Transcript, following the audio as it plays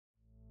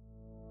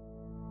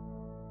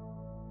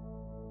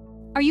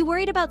Are you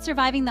worried about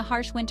surviving the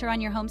harsh winter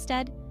on your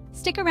homestead?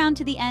 Stick around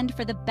to the end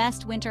for the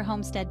best winter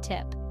homestead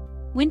tip.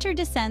 Winter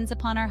descends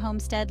upon our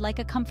homestead like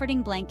a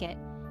comforting blanket,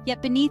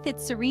 yet beneath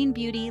its serene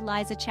beauty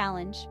lies a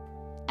challenge.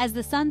 As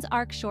the sun's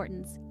arc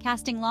shortens,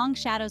 casting long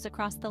shadows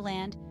across the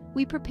land,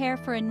 we prepare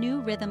for a new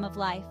rhythm of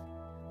life.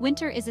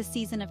 Winter is a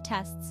season of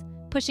tests,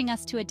 pushing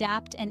us to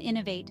adapt and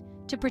innovate,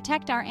 to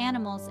protect our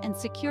animals and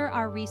secure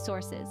our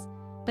resources.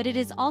 But it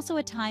is also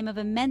a time of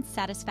immense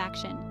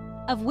satisfaction,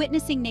 of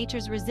witnessing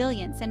nature's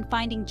resilience and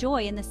finding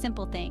joy in the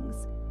simple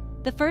things.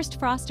 The first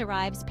frost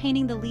arrives,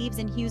 painting the leaves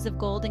in hues of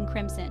gold and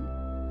crimson,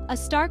 a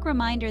stark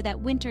reminder that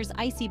winter's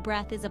icy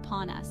breath is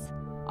upon us.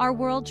 Our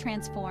world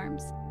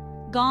transforms.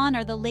 Gone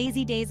are the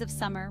lazy days of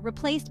summer,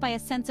 replaced by a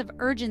sense of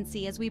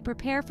urgency as we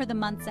prepare for the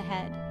months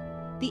ahead.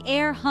 The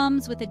air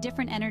hums with a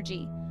different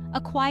energy, a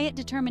quiet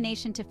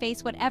determination to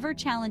face whatever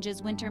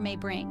challenges winter may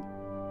bring.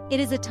 It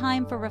is a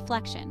time for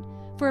reflection,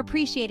 for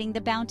appreciating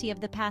the bounty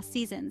of the past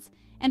seasons,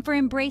 and for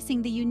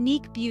embracing the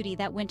unique beauty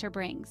that winter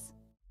brings.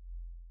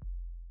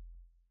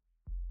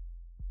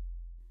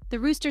 The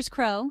rooster's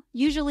crow,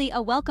 usually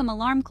a welcome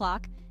alarm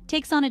clock,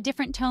 takes on a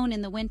different tone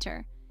in the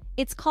winter.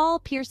 Its call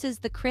pierces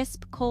the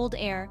crisp, cold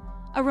air,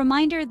 a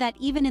reminder that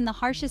even in the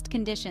harshest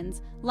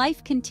conditions,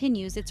 life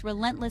continues its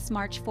relentless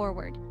march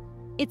forward.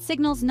 It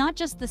signals not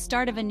just the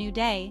start of a new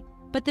day,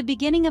 but the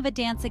beginning of a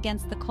dance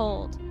against the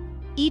cold.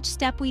 Each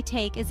step we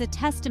take is a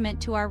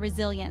testament to our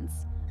resilience,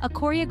 a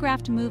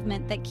choreographed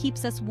movement that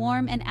keeps us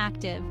warm and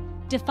active,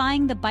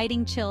 defying the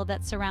biting chill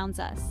that surrounds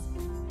us.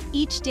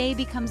 Each day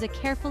becomes a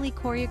carefully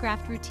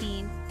choreographed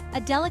routine,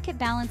 a delicate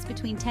balance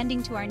between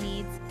tending to our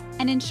needs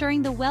and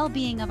ensuring the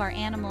well-being of our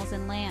animals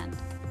and land.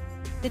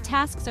 The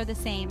tasks are the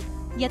same,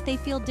 yet they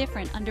feel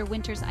different under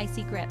winter's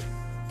icy grip.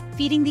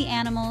 Feeding the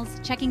animals,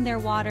 checking their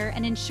water,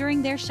 and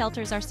ensuring their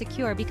shelters are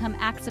secure become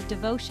acts of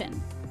devotion,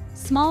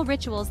 small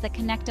rituals that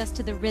connect us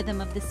to the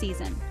rhythm of the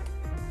season.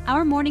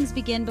 Our mornings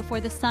begin before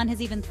the sun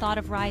has even thought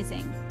of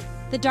rising.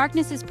 The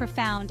darkness is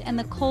profound and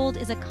the cold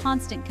is a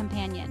constant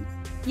companion.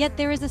 Yet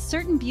there is a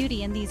certain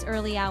beauty in these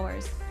early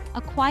hours, a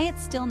quiet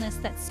stillness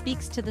that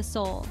speaks to the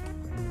soul.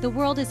 The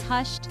world is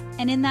hushed,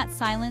 and in that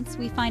silence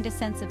we find a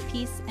sense of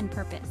peace and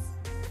purpose.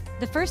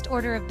 The first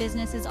order of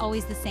business is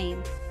always the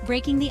same: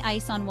 breaking the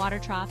ice on water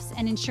troughs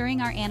and ensuring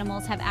our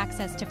animals have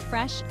access to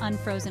fresh,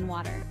 unfrozen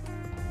water.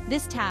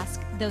 This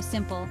task, though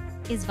simple,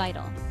 is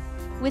vital.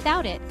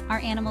 Without it, our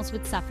animals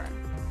would suffer.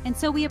 And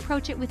so we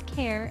approach it with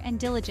care and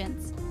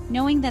diligence,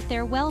 knowing that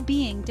their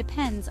well-being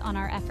depends on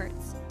our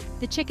efforts.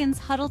 The chickens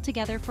huddle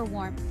together for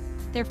warmth,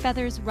 their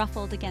feathers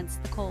ruffled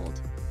against the cold.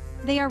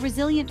 They are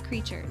resilient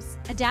creatures,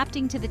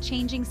 adapting to the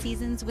changing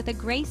seasons with a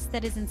grace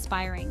that is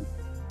inspiring.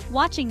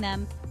 Watching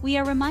them, we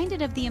are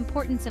reminded of the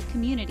importance of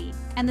community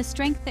and the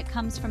strength that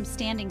comes from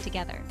standing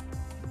together.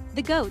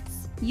 The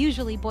goats,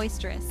 usually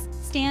boisterous,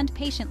 stand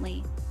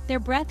patiently, their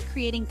breath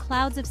creating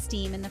clouds of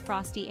steam in the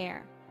frosty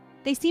air.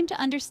 They seem to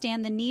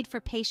understand the need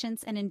for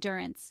patience and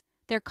endurance,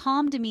 their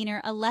calm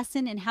demeanor a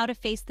lesson in how to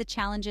face the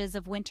challenges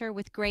of winter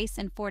with grace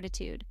and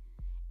fortitude.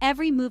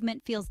 Every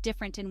movement feels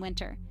different in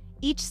winter,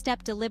 each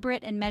step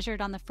deliberate and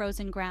measured on the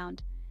frozen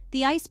ground.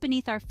 The ice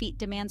beneath our feet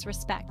demands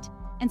respect,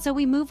 and so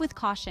we move with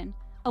caution,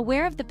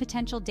 aware of the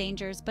potential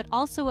dangers but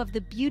also of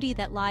the beauty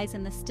that lies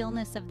in the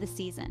stillness of the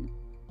season.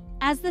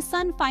 As the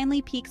sun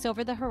finally peaks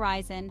over the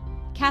horizon,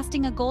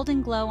 casting a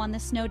golden glow on the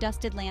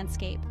snow-dusted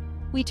landscape,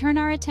 we turn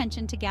our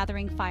attention to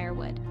gathering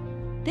firewood.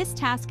 This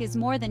task is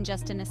more than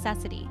just a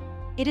necessity.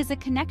 It is a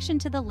connection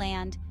to the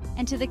land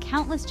and to the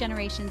countless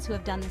generations who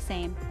have done the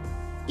same.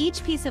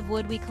 Each piece of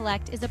wood we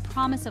collect is a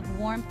promise of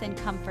warmth and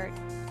comfort,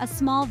 a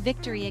small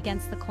victory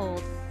against the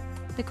cold.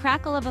 The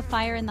crackle of a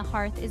fire in the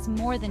hearth is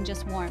more than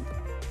just warmth.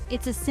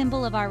 It's a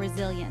symbol of our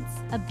resilience,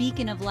 a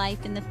beacon of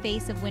life in the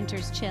face of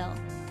winter's chill.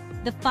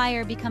 The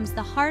fire becomes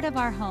the heart of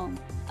our home,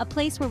 a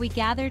place where we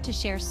gather to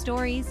share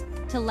stories,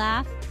 to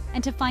laugh,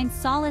 and to find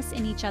solace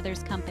in each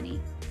other's company.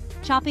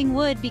 Chopping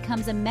wood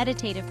becomes a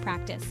meditative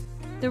practice,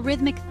 the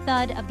rhythmic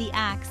thud of the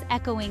axe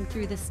echoing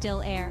through the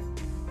still air.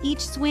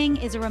 Each swing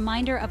is a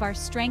reminder of our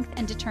strength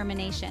and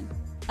determination,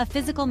 a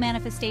physical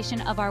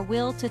manifestation of our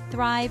will to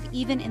thrive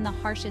even in the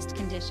harshest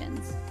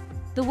conditions.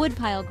 The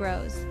woodpile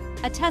grows,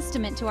 a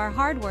testament to our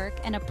hard work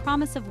and a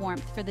promise of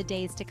warmth for the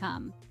days to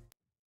come.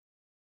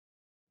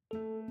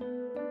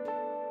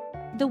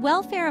 The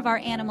welfare of our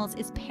animals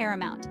is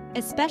paramount,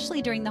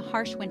 especially during the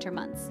harsh winter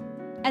months.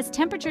 As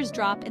temperatures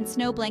drop and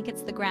snow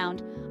blankets the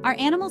ground, our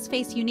animals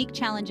face unique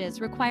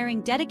challenges requiring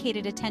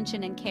dedicated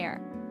attention and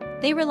care.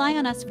 They rely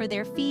on us for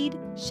their feed,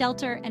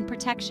 shelter, and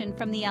protection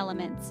from the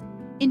elements.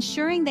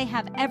 Ensuring they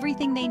have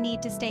everything they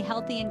need to stay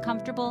healthy and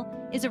comfortable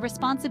is a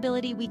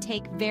responsibility we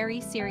take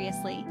very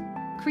seriously.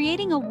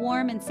 Creating a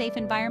warm and safe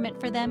environment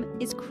for them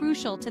is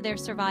crucial to their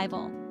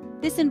survival.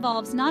 This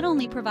involves not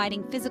only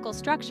providing physical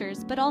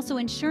structures, but also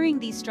ensuring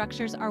these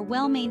structures are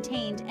well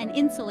maintained and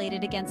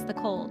insulated against the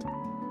cold.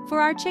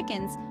 For our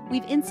chickens,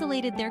 we've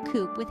insulated their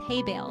coop with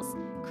hay bales,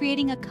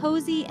 creating a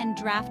cozy and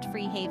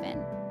draft-free haven.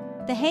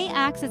 The hay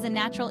acts as a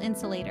natural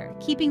insulator,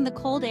 keeping the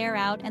cold air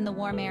out and the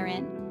warm air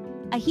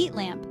in. A heat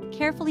lamp,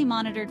 carefully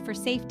monitored for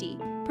safety,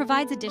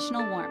 provides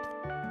additional warmth,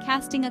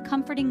 casting a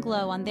comforting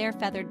glow on their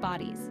feathered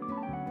bodies.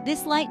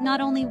 This light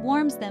not only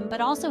warms them but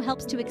also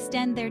helps to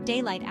extend their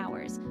daylight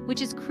hours, which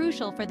is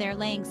crucial for their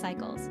laying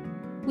cycles.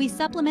 We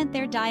supplement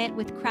their diet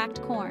with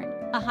cracked corn,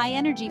 a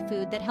high-energy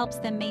food that helps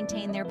them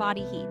maintain their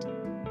body heat.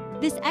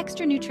 This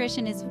extra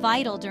nutrition is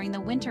vital during the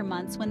winter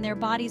months when their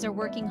bodies are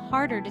working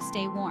harder to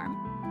stay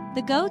warm.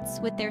 The goats,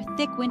 with their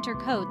thick winter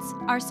coats,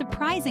 are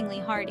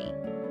surprisingly hardy.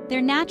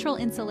 Their natural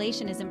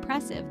insulation is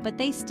impressive, but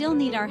they still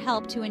need our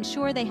help to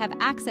ensure they have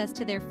access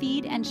to their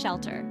feed and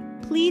shelter.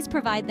 Please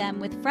provide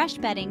them with fresh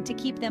bedding to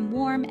keep them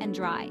warm and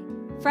dry.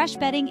 Fresh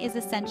bedding is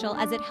essential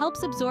as it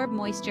helps absorb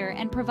moisture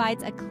and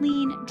provides a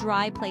clean,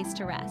 dry place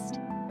to rest.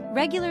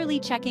 Regularly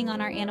checking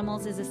on our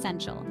animals is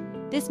essential.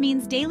 This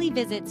means daily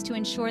visits to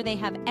ensure they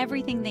have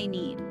everything they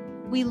need.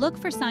 We look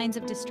for signs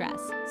of distress,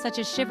 such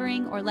as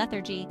shivering or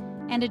lethargy,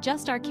 and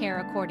adjust our care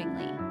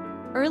accordingly.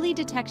 Early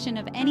detection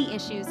of any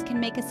issues can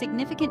make a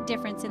significant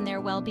difference in their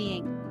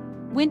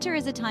well-being. Winter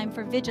is a time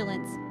for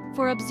vigilance,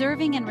 for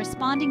observing and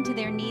responding to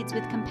their needs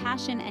with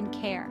compassion and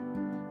care.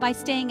 By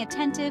staying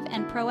attentive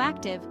and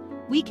proactive,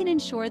 we can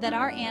ensure that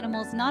our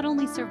animals not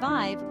only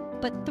survive,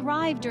 but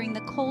thrive during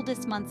the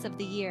coldest months of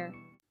the year.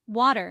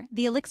 Water,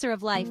 the elixir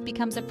of life,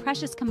 becomes a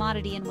precious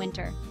commodity in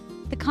winter.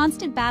 The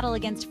constant battle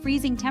against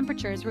freezing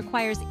temperatures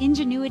requires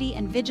ingenuity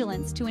and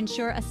vigilance to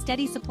ensure a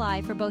steady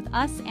supply for both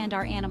us and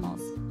our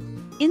animals.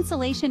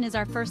 Insulation is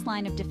our first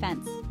line of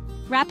defense.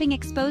 Wrapping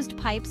exposed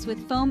pipes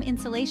with foam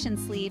insulation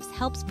sleeves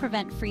helps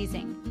prevent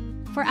freezing.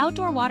 For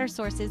outdoor water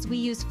sources, we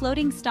use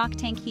floating stock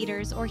tank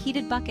heaters or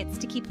heated buckets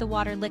to keep the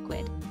water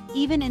liquid,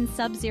 even in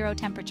sub-zero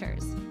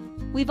temperatures.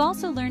 We've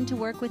also learned to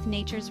work with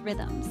nature's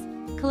rhythms.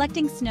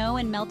 Collecting snow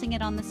and melting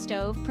it on the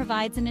stove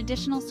provides an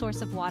additional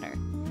source of water.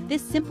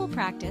 This simple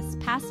practice,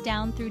 passed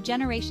down through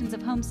generations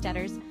of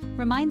homesteaders,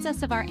 reminds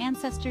us of our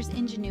ancestors'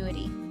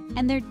 ingenuity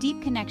and their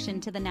deep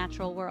connection to the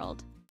natural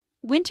world.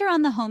 Winter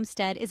on the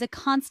homestead is a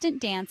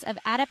constant dance of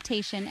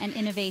adaptation and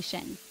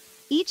innovation.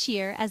 Each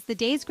year, as the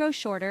days grow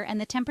shorter and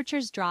the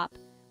temperatures drop,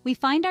 we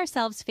find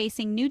ourselves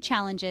facing new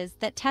challenges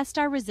that test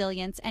our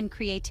resilience and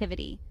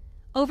creativity.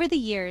 Over the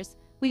years,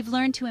 we've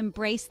learned to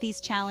embrace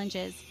these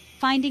challenges,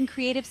 finding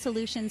creative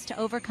solutions to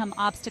overcome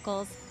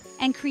obstacles,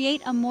 and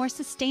create a more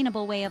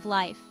sustainable way of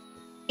life.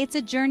 It's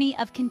a journey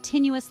of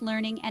continuous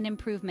learning and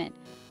improvement,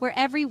 where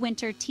every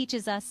winter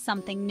teaches us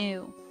something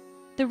new.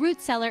 The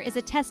root cellar is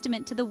a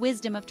testament to the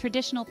wisdom of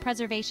traditional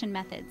preservation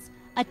methods,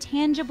 a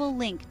tangible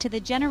link to the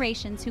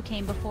generations who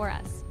came before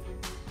us.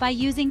 By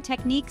using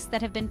techniques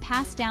that have been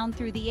passed down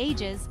through the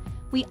ages,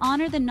 we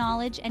honor the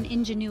knowledge and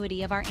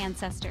ingenuity of our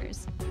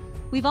ancestors.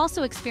 We've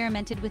also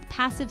experimented with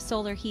passive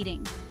solar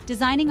heating,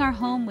 designing our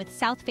home with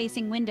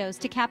south-facing windows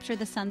to capture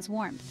the sun's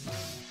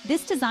warmth.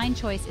 This design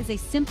choice is a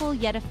simple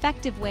yet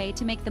effective way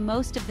to make the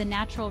most of the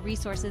natural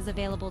resources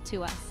available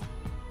to us.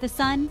 The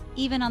sun,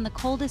 even on the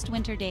coldest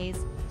winter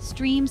days,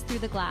 streams through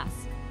the glass,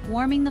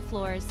 warming the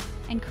floors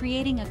and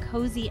creating a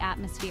cozy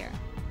atmosphere.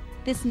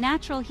 This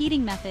natural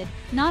heating method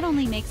not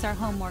only makes our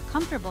home more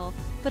comfortable,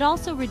 but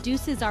also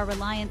reduces our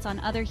reliance on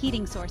other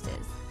heating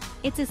sources.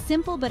 It's a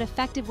simple but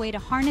effective way to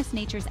harness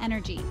nature's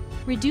energy,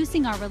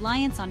 reducing our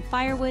reliance on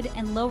firewood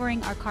and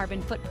lowering our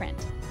carbon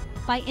footprint.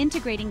 By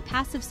integrating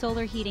passive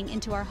solar heating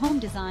into our home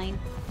design,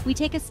 we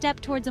take a step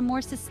towards a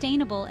more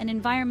sustainable and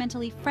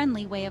environmentally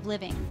friendly way of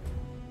living.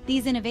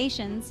 These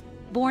innovations,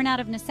 born out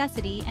of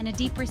necessity and a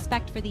deep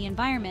respect for the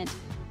environment,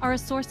 are a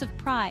source of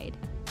pride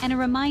and a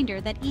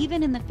reminder that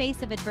even in the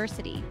face of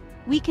adversity,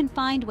 we can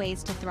find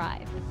ways to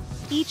thrive.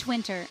 Each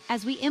winter,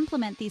 as we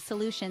implement these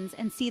solutions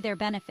and see their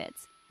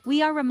benefits,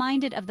 we are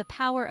reminded of the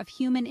power of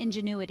human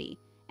ingenuity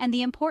and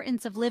the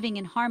importance of living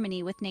in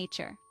harmony with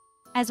nature.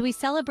 As we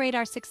celebrate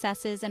our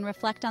successes and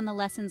reflect on the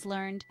lessons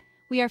learned,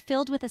 we are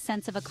filled with a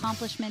sense of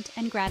accomplishment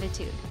and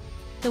gratitude.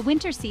 The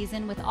winter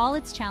season, with all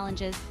its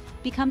challenges,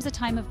 becomes a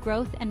time of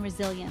growth and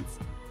resilience,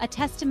 a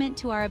testament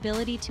to our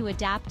ability to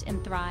adapt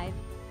and thrive.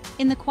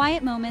 In the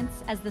quiet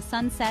moments, as the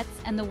sun sets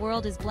and the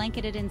world is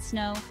blanketed in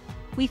snow,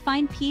 we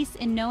find peace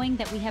in knowing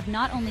that we have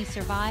not only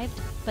survived,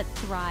 but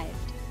thrived.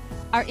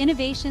 Our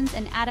innovations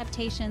and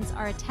adaptations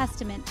are a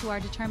testament to our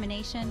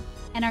determination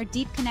and our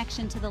deep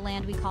connection to the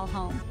land we call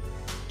home.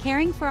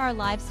 Caring for our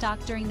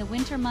livestock during the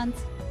winter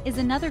months is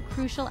another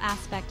crucial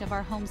aspect of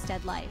our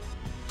homestead life.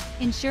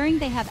 Ensuring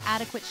they have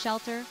adequate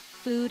shelter,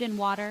 food, and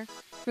water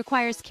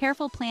requires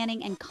careful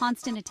planning and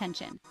constant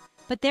attention,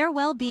 but their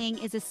well-being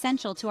is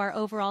essential to our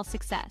overall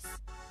success.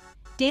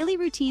 Daily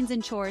routines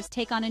and chores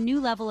take on a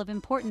new level of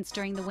importance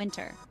during the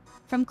winter.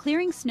 From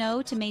clearing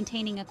snow to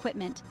maintaining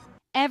equipment,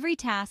 every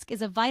task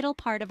is a vital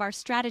part of our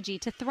strategy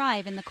to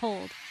thrive in the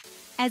cold.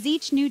 As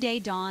each new day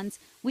dawns,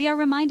 we are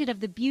reminded of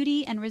the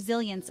beauty and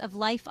resilience of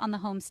life on the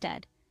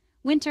homestead.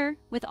 Winter,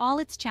 with all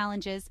its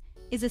challenges,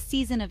 is a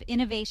season of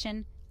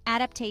innovation,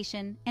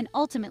 adaptation, and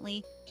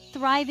ultimately,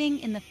 thriving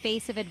in the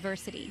face of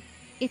adversity.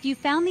 If you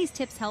found these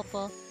tips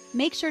helpful,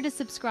 make sure to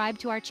subscribe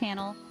to our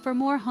channel for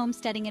more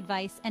homesteading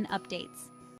advice and updates.